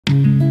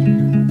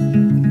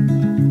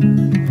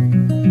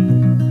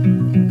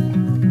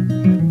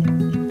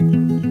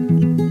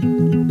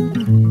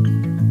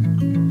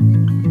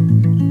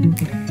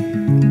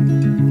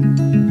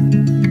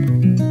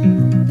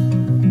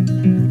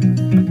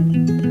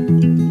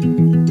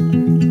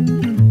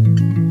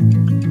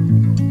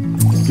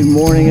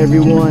morning,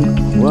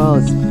 everyone. Well,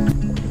 it's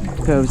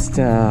post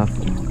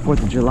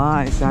 4th of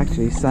July. It's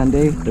actually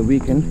Sunday, the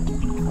weekend.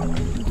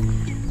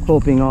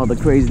 Hoping all the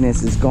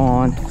craziness is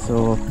gone,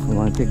 so I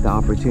want to take the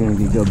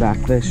opportunity to go back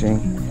fishing.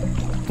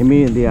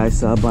 Immediately I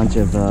saw a bunch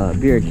of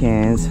beer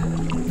cans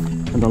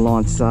on the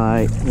launch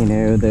site, you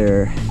know,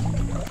 their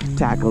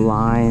tackle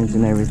lines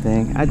and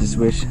everything. I just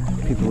wish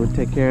people would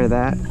take care of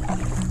that.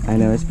 I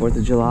know it's 4th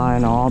of July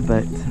and all,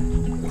 but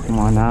come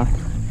on now,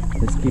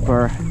 let's keep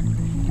our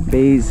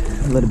bays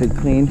a little bit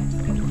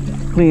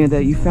cleaner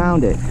that you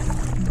found it,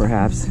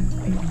 perhaps.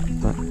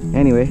 But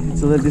anyway,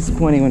 it's a little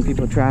disappointing when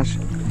people trash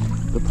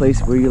the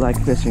place where you like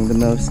fishing the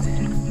most.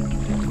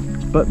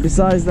 But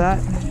besides that,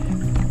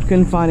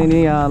 couldn't find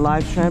any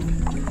live shrimp,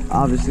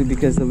 obviously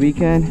because of the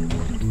weekend.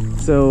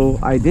 So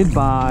I did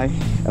buy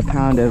a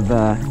pound of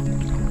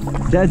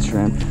dead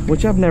shrimp,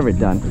 which I've never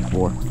done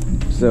before.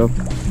 So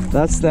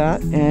that's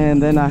that.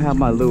 And then I have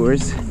my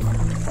lures,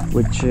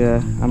 which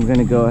I'm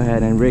gonna go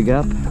ahead and rig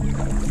up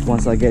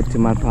once I get to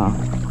my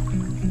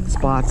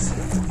spots.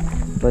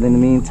 But in the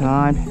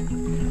meantime,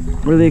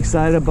 really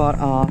excited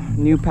about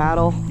new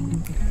paddle.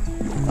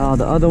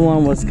 The other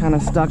one was kind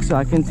of stuck, so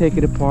I couldn't take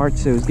it apart,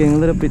 so it was getting a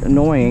little bit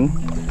annoying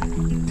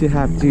to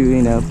have to,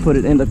 you know, put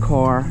it in the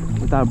car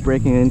without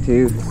breaking it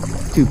into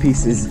two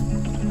pieces.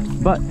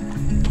 But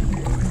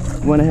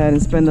went ahead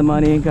and spent the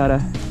money, got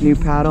a new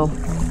paddle,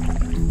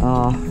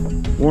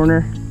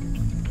 Werner,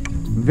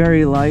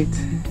 very light.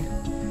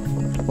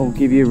 I'll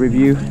give you a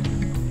review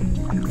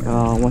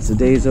once the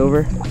day is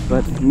over,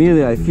 but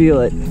immediately I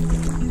feel it,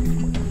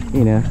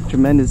 you know,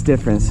 tremendous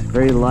difference.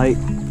 Very light.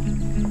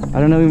 I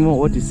don't even know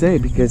what to say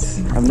because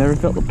I've never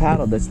felt a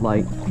paddle this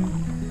light.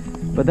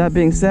 But that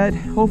being said,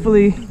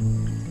 hopefully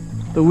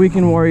the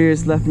weekend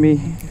warriors left me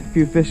a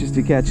few fishes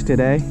to catch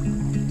today,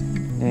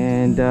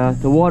 and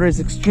the water is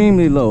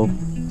extremely low,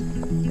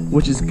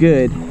 which is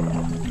good.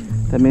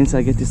 That means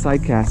I get to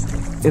sight cast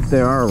if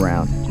they are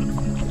around.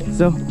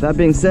 So that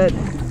being said,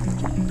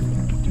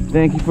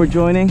 thank you for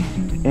joining,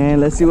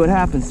 and let's see what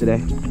happens today.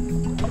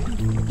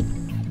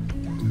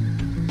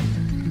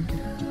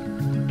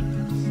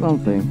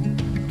 Something.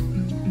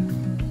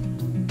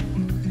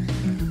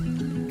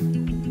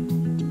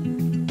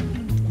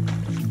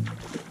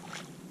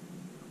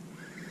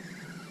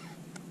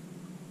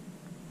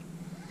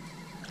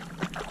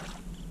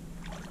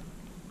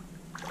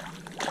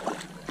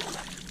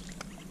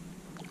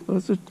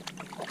 Oh,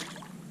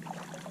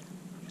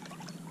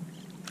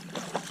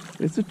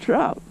 it's a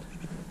trout.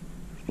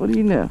 What do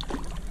you know?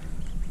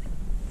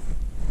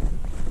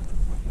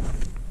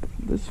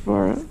 This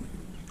far up.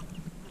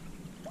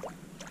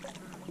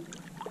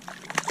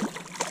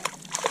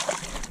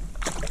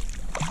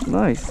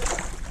 Nice.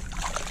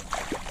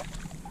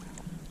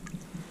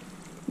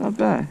 Not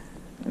bad.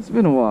 It's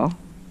been a while.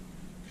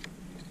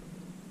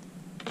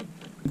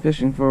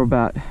 Fishing for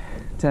about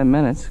 10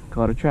 minutes,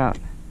 caught a trout.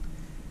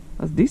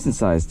 That's decent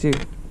size too.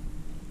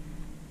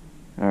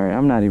 Alright,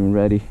 I'm not even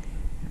ready.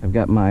 I've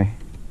got my,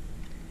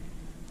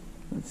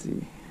 let's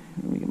see,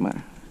 let me get my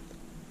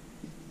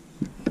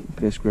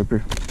fish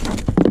gripper.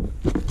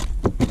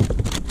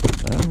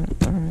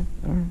 Alright,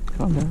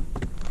 calm down.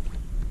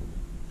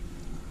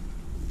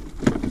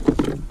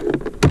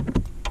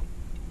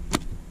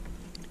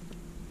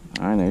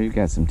 I know you've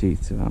got some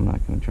teeth, so I'm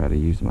not going to try to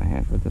use my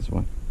hand for this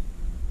one.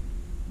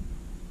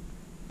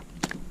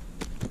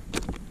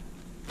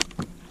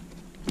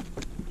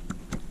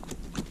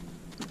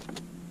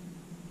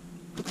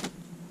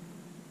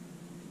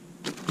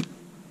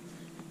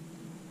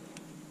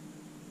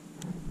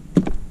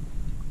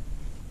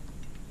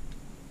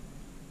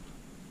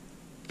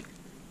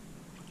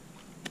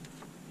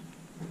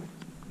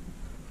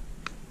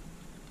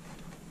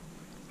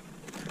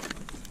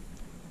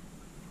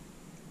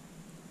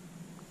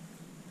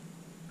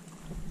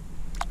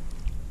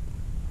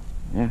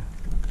 Yeah,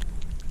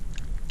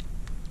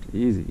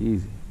 easy.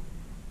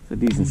 It's a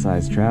decent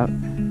sized trout.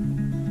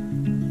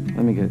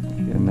 Let me get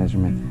a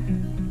measurement.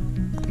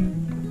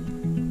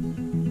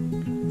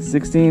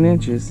 16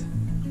 inches.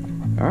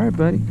 All right,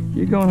 buddy,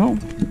 you're going home.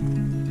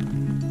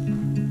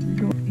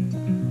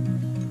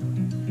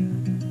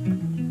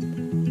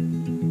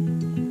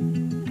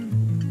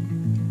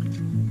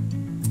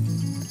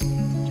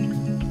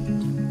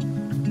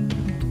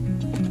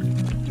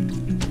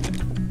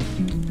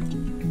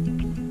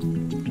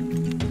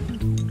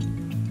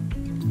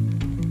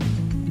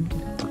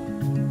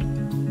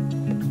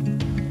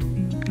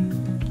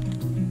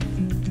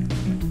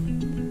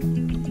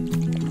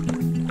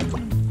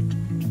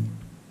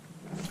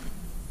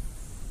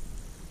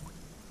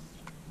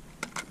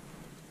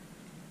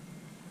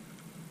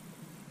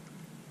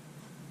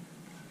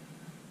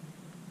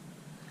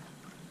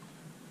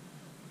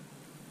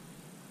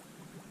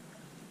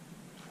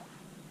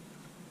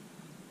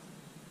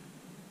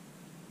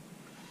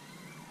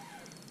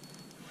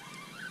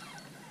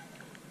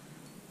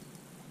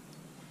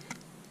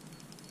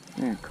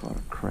 I caught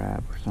a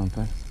crab or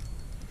something.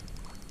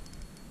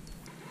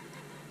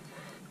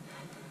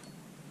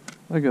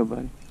 Let go,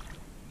 buddy.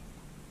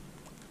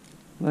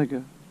 Let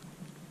go.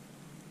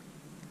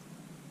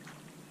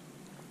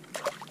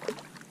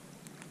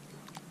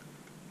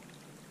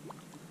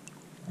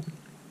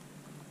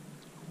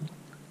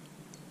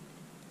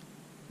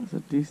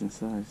 decent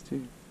size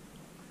too.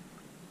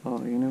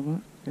 Oh, you know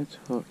what? It's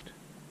hooked.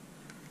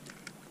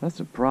 That's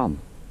a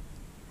problem.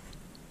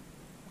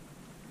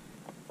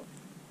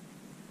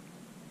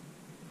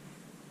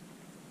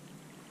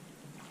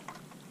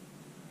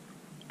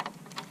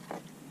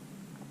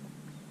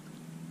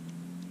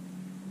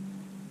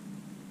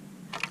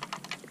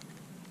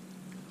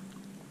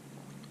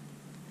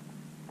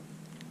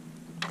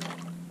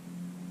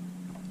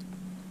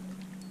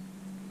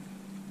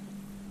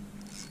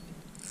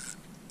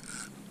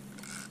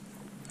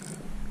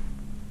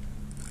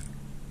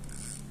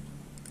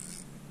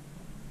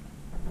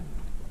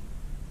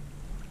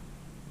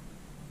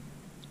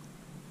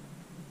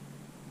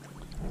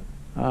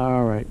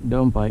 Alright,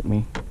 don't bite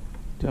me.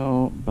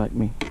 Don't bite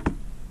me.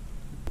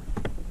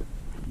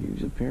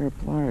 Use a pair of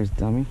pliers,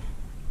 dummy.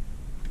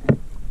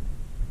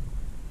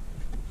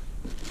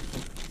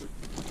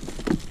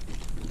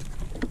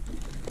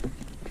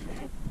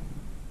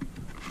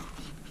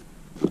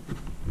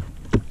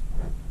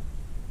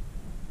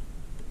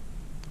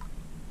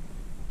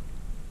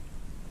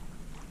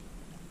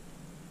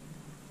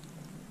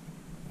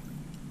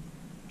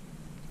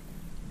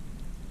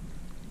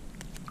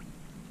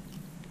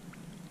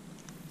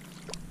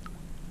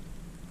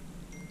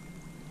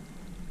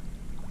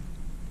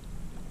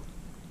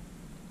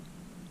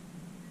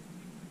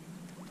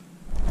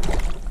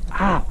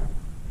 Ow!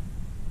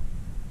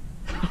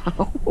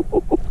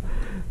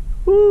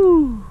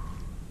 Woo!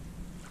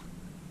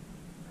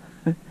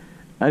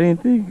 I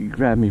didn't think you could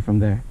grab me from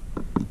there.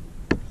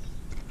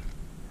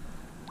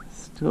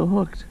 Still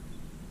hooked.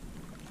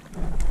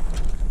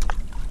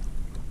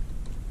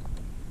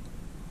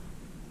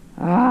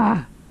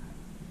 Ah!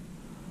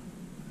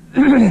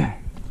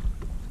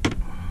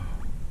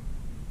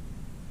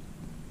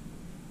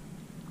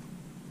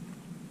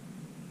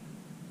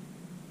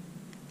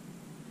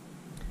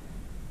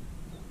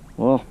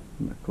 Well,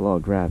 the claw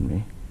grabbed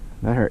me.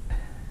 That hurt.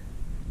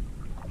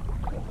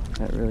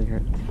 That really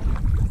hurt.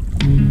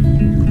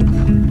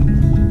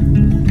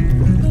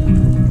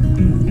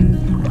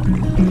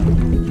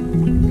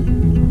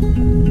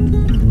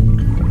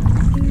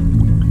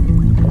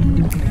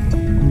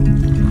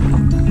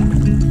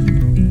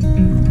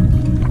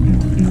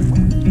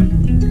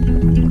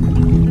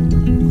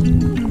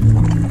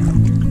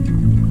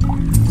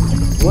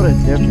 What a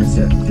difference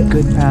a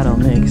good paddle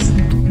makes.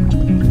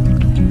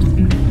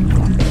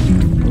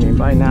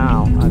 By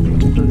now, I'd be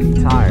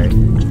completely tired,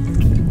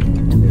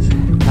 and this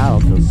paddle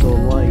feels so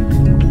light.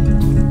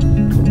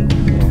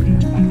 Yeah.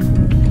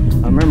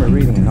 I remember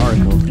reading an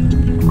article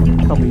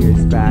a couple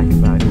years back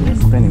about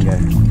spending your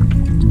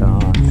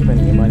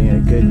money on a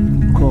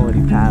good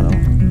quality paddle.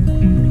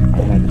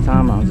 And at the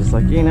time, I was just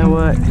like, you know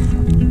what?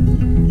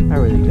 I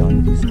really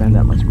don't need to spend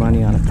that much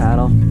money on a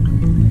paddle.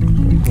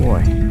 But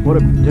boy, what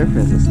a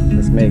difference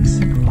this makes.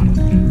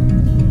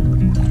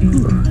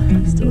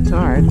 Whew. Still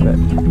tired, but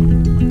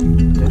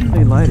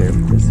definitely lighter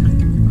with this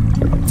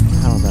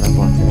paddle that I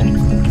bought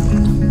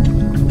today.